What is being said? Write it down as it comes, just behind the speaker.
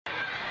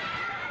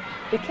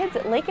The kids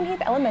at Lakenheath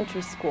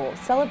Elementary School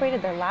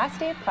celebrated their last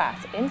day of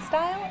class in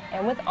style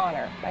and with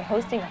honor by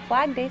hosting a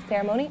Flag Day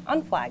ceremony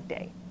on Flag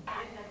Day.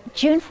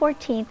 June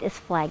 14th is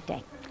Flag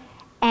Day,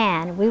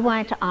 and we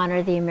wanted to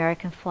honor the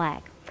American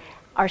flag.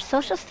 Our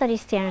social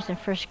studies standards in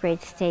first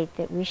grade state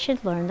that we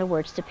should learn the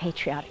words to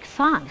patriotic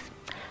songs.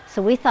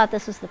 So we thought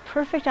this was the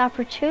perfect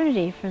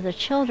opportunity for the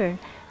children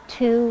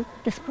to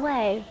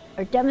display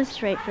or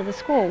demonstrate for the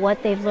school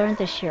what they've learned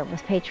this year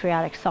with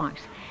patriotic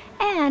songs.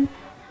 And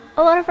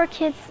a lot of our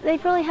kids, they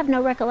really have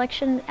no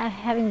recollection of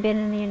having been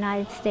in the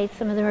United States.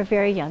 Some of them are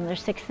very young, they're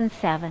 6 and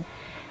 7.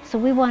 So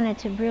we wanted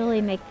to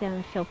really make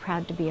them feel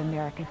proud to be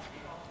Americans.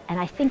 And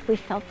I think we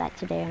felt that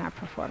today in our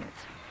performance.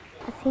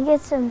 I think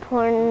it's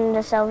important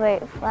to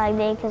celebrate Flag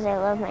Day because I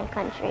love my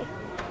country.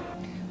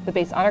 The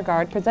Base Honor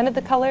Guard presented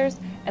the colors,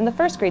 and the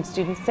first grade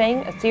students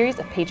sang a series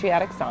of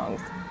patriotic songs.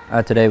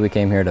 Today we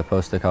came here to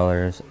post the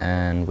colors,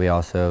 and we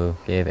also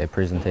gave a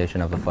presentation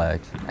of the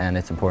flags. And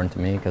it's important to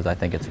me because I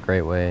think it's a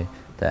great way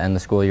to end the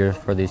school year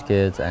for these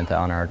kids and to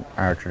honor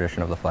our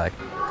tradition of the flag.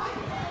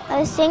 I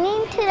was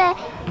singing today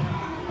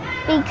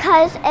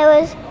because it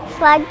was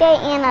Flag Day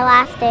and the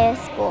last day of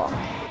school.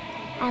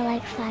 I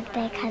like Flag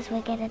Day because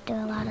we get to do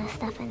a lot of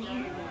stuff in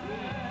here.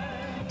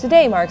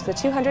 Today marks the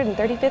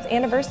 235th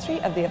anniversary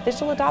of the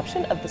official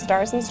adoption of the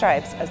Stars and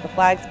Stripes as the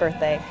flag's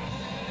birthday.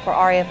 For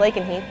RAF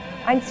Lakenheath,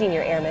 I'm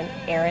Senior Airman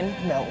Erin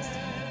Mills.